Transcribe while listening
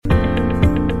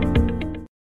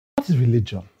What is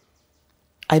religion?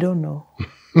 I don't know.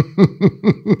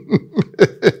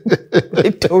 I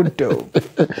don't know.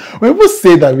 When people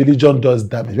say that religion does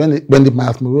damage, when the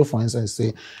Miles Monroe, for instance,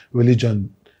 say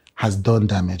religion has done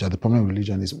damage, or the problem with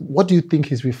religion is, what do you think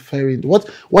he's referring?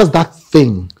 What's that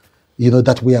thing,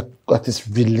 that is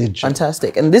religion?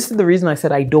 Fantastic. And this is the reason I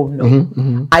said I don't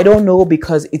know. I don't know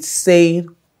because it's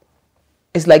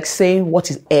like saying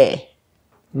what is air.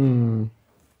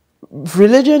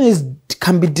 Religion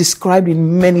can be described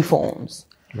in many forms.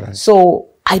 Right. So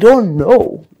I don't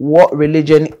know what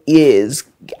religion is.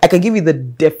 I can give you the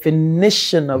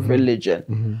definition of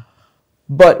religion.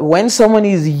 But when someone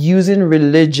is using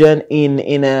religion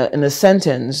in a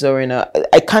sentence or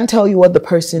I can't tell you what the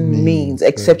person means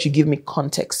except you give me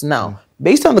context. Now,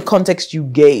 based on the context you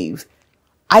gave,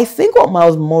 I think what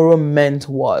Miles Monroe meant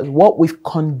was what we've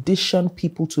conditioned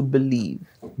people to believe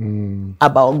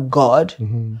about God,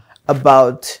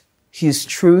 about his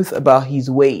truth, about his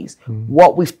ways.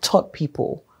 What we've taught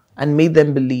people and made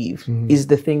them believe is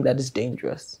the thing that is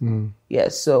dangerous.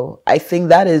 Yes, so I think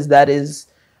that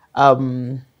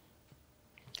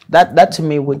to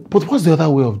me would... But what's the other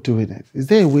way of doing it? Is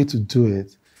there a way to do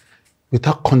it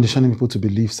without conditioning people to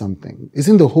believe something?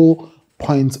 Isn't the whole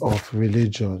point of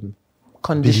religion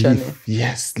conditioning? Belief?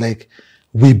 Yes, like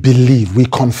we believe, we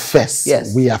confess,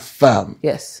 we affirm.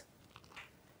 Yes.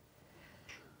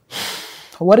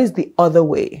 What is the other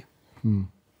way?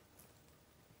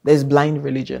 There's blind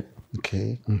religion.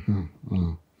 Okay.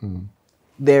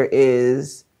 There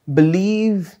is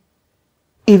believe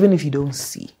even if you don't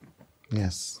see.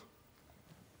 Yes.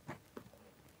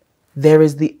 There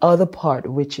is the other part,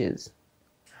 which is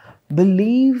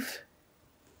believe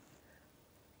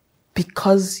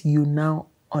because you now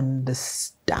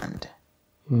understand.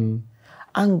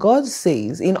 And God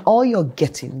says, in all you're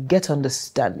getting, get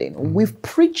understanding. We've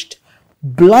preached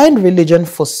blind religion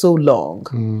for so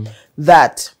long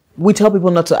that we tell people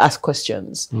not to ask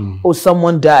questions. Oh,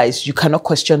 someone dies, you cannot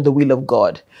question the will of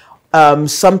God.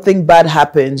 Something bad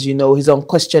happens, he's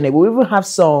unquestionable. We even have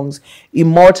songs,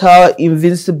 immortal,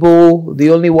 invincible,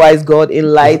 the only wise God in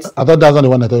light. I thought that's not the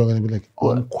one I thought you were going to be like,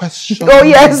 unquestionable. Oh,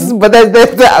 yes, but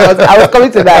I was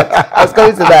coming to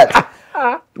that.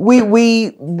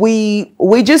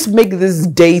 We just make this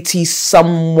deity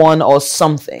someone or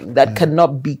something that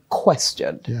cannot be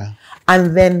questioned. Yeah.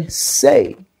 And then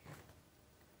say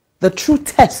the true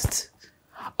test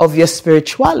of your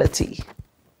spirituality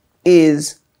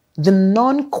is the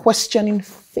non-questioning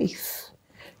faith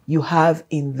you have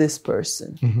in this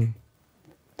person.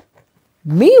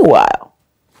 Meanwhile,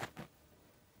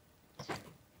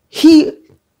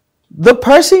 the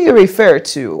person you refer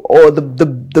to, or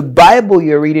the Bible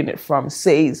you're reading it from,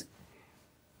 says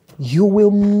you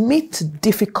will meet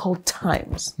difficult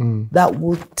times that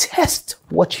will test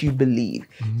what you believe.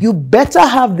 You better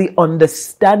have the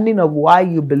understanding of why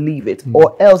you believe it,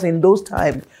 or else in those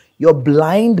times, your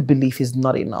blind belief is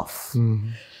not enough.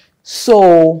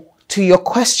 So, to your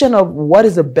question of what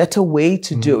is a better way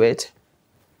to do it,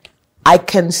 I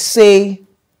can say...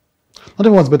 Not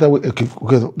even what's better way, okay,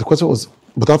 because the question was,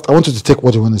 but I want you to take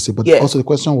what you want to say, but also the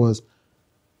question was,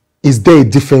 is there a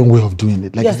different way of doing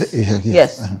it? Like,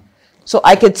 yes. So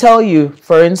I could tell you,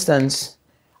 for instance,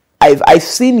 I've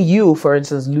seen you, for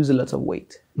instance, lose a lot of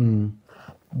weight.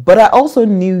 But I also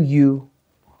knew you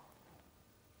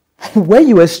when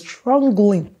you were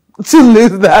struggling to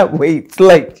lose that weight.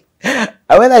 Like,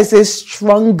 when I say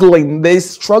struggling, there's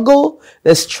struggle,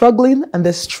 there's struggling, and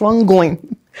there's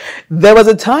strangling. There was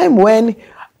a time when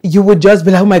you would just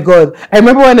be like, oh my God. I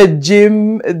remember when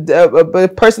a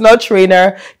personal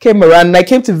trainer came around, and I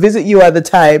came to visit you at the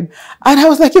time, and I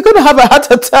was like, you're going to have a heart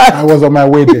attack. I was on my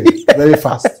way there, very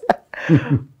fast.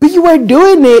 But you were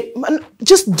doing it,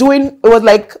 it was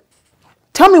like,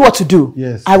 tell me what to do.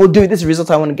 Yes. I will do it. This is the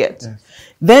result I want to get. Yes.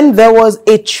 Then there was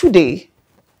a Chude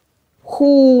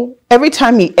who, every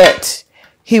time he ate,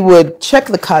 he would check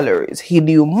the calories. He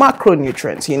knew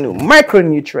macronutrients. He knew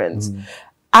micronutrients.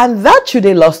 And that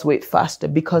Chude lost weight faster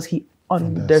because he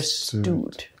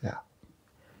understood. Yeah.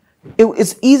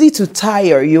 It's easy to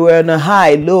tire. You were on a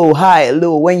high,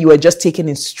 low, when you were just taking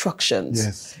instructions.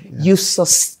 Yes. You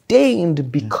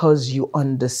sustained because you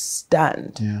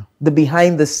understand the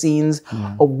behind the scenes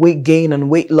of weight gain and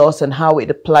weight loss and how it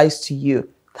applies to you.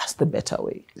 That's the better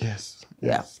way. Yes.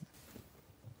 Yeah.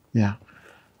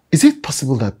 Is it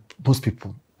possible that most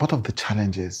people, part of the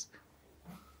challenges,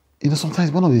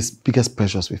 sometimes one of the biggest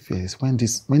pressures we face when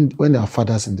there are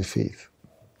fathers in the faith,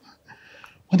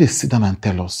 when they sit down and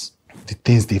tell us the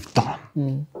things they've done.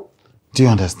 Do you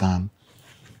understand?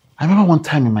 I remember one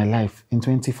time in my life, in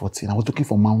 2014, I was looking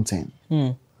for mountain.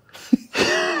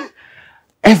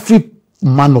 every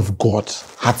man of God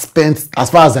had spent, as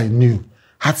far as I knew,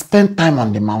 had spent time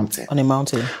on the mountain. On a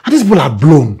mountain. And these people are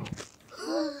blown.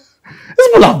 These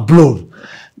people are blown.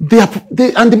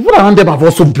 And the people around them have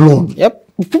also blown. Yep.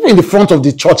 People in the front of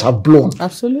the church have blown.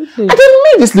 Absolutely. And then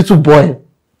me, this little boy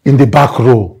in the back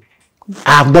row,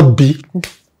 I have not been.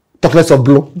 Talk less of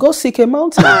blow. Go seek a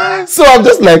mountain. So I'm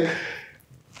just like,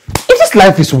 if this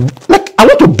life is like, I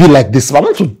want to be like this. I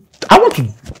want to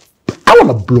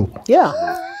blow. Yeah.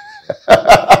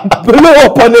 Blow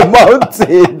up on a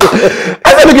mountain.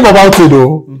 I said, looking for mountain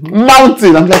though.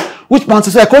 Mountain. I'm like, which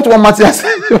mountain? So I called to one mountain. I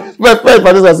said, my friend,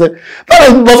 I said,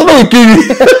 that was not kill you.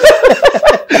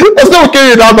 That's not kill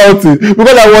you that mountain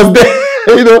because I was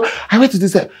there. You know, I went to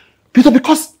this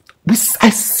because I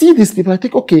see these people. I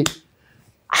think, okay,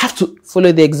 I have to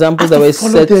follow the examples that were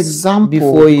set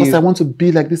before you. Because I want to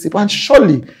be like this people. And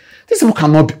surely, these people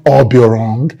cannot all be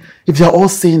wrong if they're all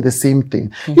saying the same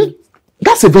thing.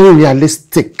 That's a very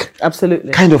realistic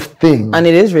absolutely kind of thing. And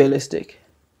it is realistic.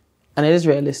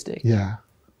 Yeah.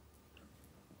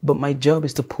 But my job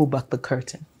is to pull back the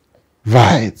curtain.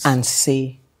 Right. And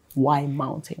say, why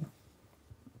mountain?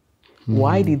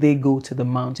 Why did they go to the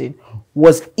mountain?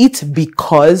 Was it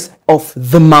because of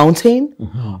the mountain?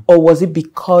 Or was it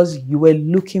because you were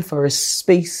looking for a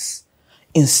space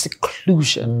in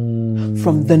seclusion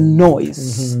from the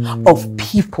noise of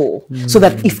people? So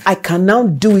that if I can now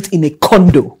do it in a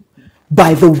condo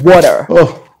by the water,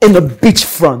 in the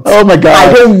beachfront, oh my God,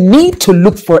 I don't need to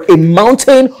look for a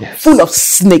mountain full of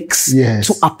snakes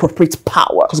to appropriate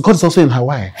power. Because God is also in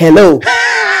Hawaii. Hello.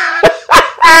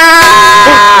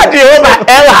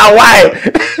 Hawaii.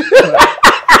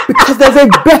 Because there's a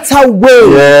better way.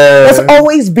 Yeah. There's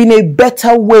always been a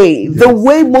better way. Yes. The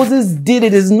way Moses did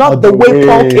it is not the way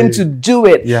Paul came to do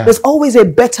it. Yeah. There's always a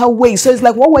better way. So it's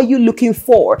like, what were you looking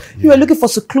for? You were looking for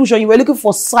seclusion. You were looking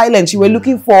for silence. You were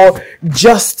looking for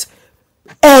just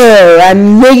air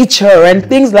and nature and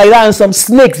things like that, and some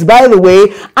snakes, by the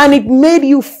way, and it made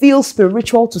you feel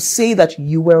spiritual to say that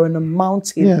you were on a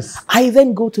mountain. Yes. I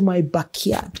then go to my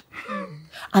backyard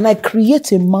and I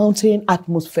create a mountain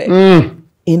atmosphere.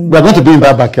 We're going to be in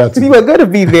that backyard. We were going to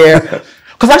be there.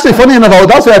 Because actually, funny enough,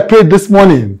 that's why I prayed this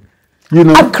morning. You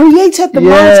know, I created the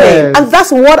mountain, and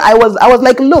that's what I was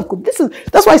like, look,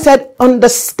 that's why I said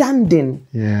understanding.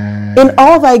 Yeah. In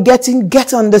all thy getting,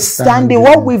 get understanding.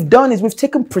 What we've done is we've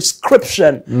taken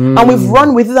prescription and we've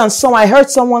run with it. And so I heard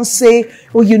someone say,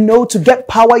 well, you know, to get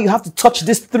power, you have to touch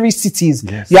these 3 cities.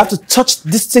 Yes. You have to touch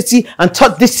this city and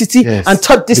touch this city and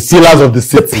touch this city. The pillars of the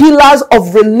city. The pillars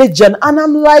of religion. And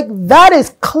I'm like, that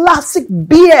is classic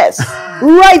BS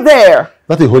right there.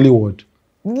 That's a holy word.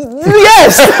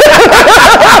 Yes.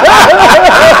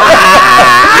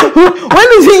 When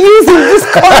is he using this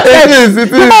context?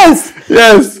 It is.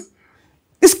 Yes.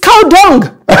 It's cow dung.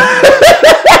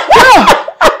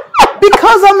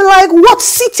 Because I'm like, what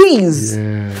cities?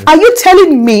 Yeah. Are you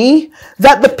telling me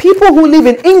that the people who live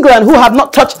in England who have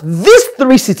not touched these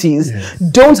 3 cities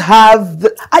don't have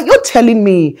are you telling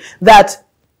me that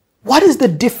what is the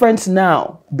difference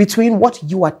now between what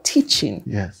you are teaching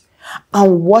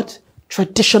and what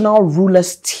traditional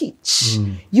rulers teach?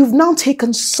 You've now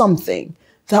taken something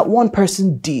that one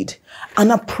person did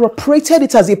and appropriated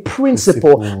it as a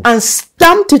principle and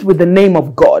stamped it with the name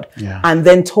of God and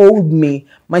then told me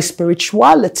my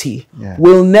spirituality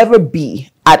will never be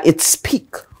at its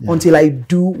peak until I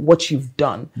do what you've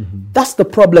done. That's the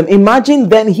problem. Imagine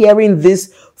then hearing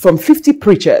this from 50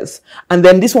 preachers, and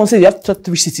then this one says you have to touch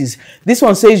 3 cities. This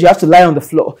one says you have to lie on the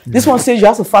floor. This one says you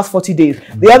have to fast 40 days.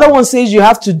 The other one says you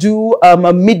have to do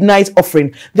a midnight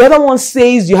offering. The other one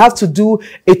says you have to do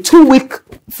a 2-week.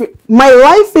 My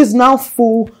life is now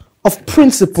full of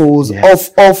principles,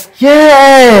 of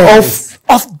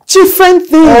different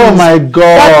things. Oh my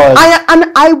God!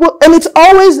 And it's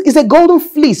always is a golden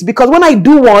fleece, because when I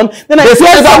do one, then I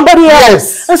hear somebody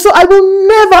else, and so I will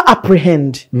never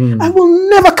apprehend. I will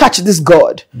never catch this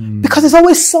God, because there's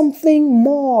always something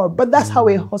more. But that's how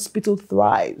a hospital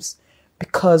thrives,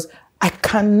 because I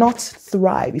cannot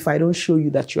thrive if I don't show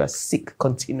you that you are sick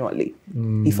continually.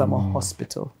 If I'm a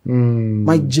hospital,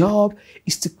 my job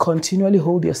is to continually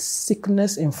hold your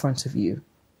sickness in front of you.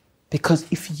 Because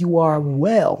if you are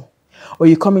well, or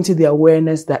you come into the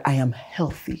awareness that I am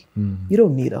healthy, you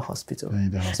don't need a hospital.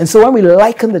 And so when we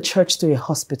liken the church to a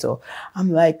hospital,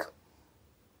 I'm like,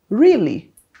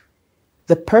 really?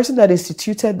 The person that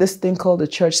instituted this thing called the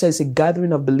church says it's a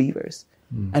gathering of believers.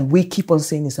 And we keep on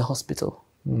saying it's a hospital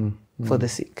for the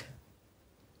sick.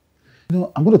 You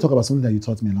know, I'm going to talk about something that you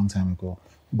taught me a long time ago.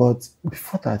 But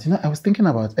before that, you know, I was thinking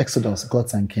about Exodus,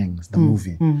 Gods and Kings, the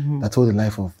movie that told the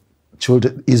life of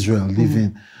children Israel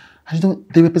living. And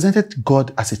they represented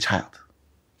God as a child,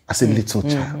 as a little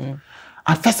child.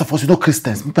 And first of all,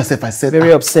 Christians, me myself, I said,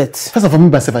 Very upset. First of all, me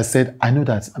myself, I said, I know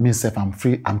that, I'm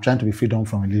free, I'm trying to be freedom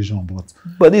from religion,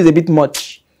 but this is a bit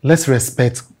much. Let's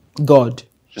respect God.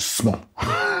 Small.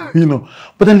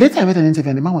 But then later I read an interview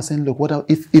and the man was saying, look,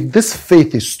 if this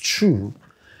faith is true,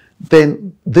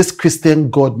 then this Christian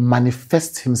God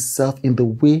manifests himself in the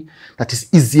way that is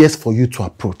easiest for you to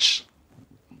approach.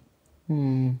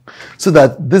 So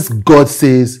that this God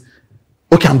says,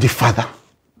 okay, I'm the Father.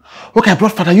 Okay, I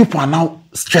brought Father. You are now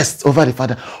stressed over the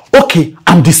Father. Okay,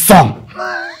 I'm the Son.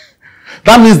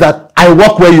 That means that I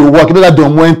walk where you walk. That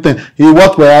don't want thing. He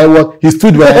walked where I walk. He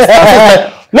stood where I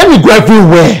stood. Let me go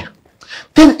everywhere.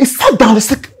 Then he sat down. It's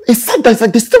like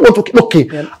they still want to. Okay,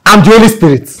 yeah. I'm the Holy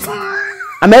Spirit.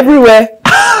 I'm everywhere.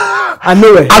 I'm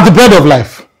nowhere. I'm the bread of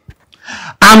life.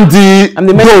 I'm the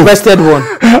many-breasted one.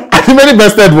 I'm the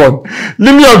many-breasted one.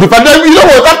 Lily of the valley. You know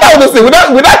what? After all this thing,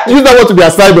 without use that word to be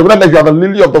assigned, but without that you have a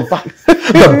lily of the valley,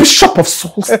 the bishop of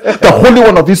souls, the holy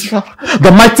one of Israel,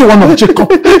 the mighty one of Jacob.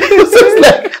 They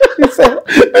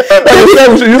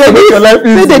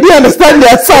didn't understand the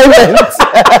assignment.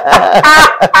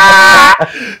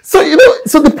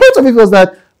 So the point of it was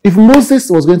that if Moses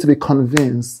was going to be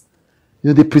convinced,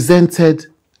 they presented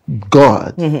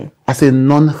God as a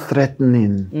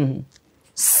non-threatening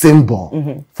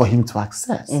symbol for him to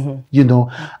access. And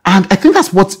I think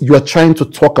that's what you are trying to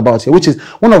talk about here, which is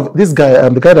one of this guy,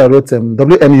 the guy that wrote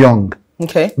W.M. Young,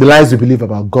 The Lies We Believe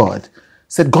About God,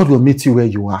 said God will meet you where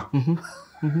you are.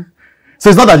 So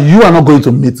it's not that you are not going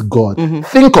to meet God.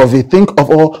 Think of it.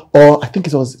 Or I think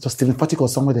it was Stephen Furtick or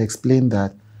someone that explained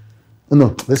that. No,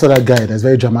 there's other guy that's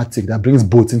very dramatic that brings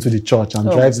boats into the church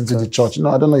and drives into the church.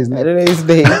 No, I don't know his name. I don't know his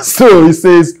name. So he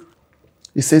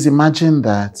says, imagine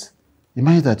that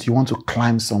you want to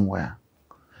climb somewhere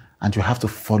and you have to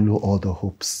follow all the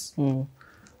hoops. And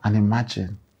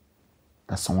imagine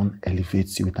that someone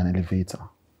elevates you with an elevator.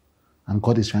 And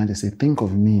God is trying to say, think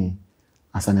of me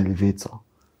as an elevator.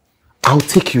 I'll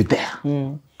take you there.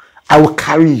 I will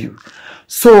carry you.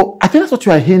 So I think that's what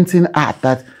you are hinting at,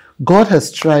 that God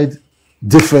has tried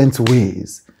different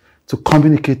ways to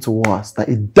communicate to us that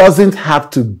it doesn't have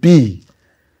to be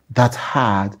that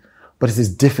hard, but it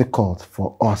is difficult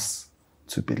for us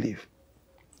to believe.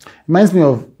 It reminds me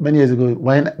of many years ago,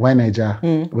 Why Niger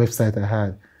website I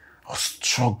had. I was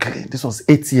struggling. This was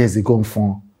 8 years ago.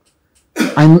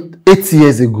 And 8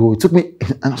 years ago, it took me,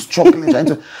 I'm struggling. I'm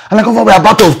like, we're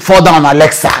about to fall down,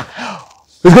 Alexa.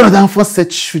 It's going to down for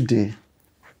said, Chude,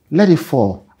 let it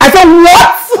fall. I said,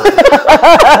 what?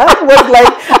 It was like,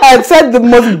 I had said the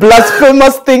most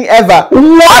blasphemous thing ever.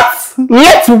 What?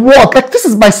 Let's walk. Like, this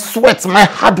is my sweat, my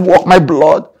hard work, my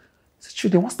blood. I said,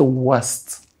 Chude, what's the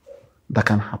worst that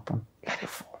can happen? Let it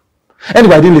fall.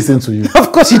 Anyway, I didn't listen to you.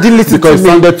 Of course you didn't listen to me. Because it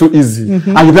sounded too easy. And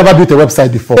you've never built a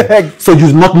website before. So you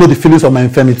do not know the feelings of my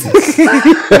infirmities.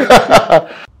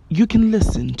 You can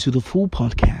listen to the full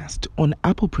podcast on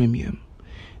Apple Premium.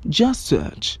 Just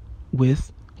search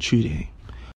with Chude.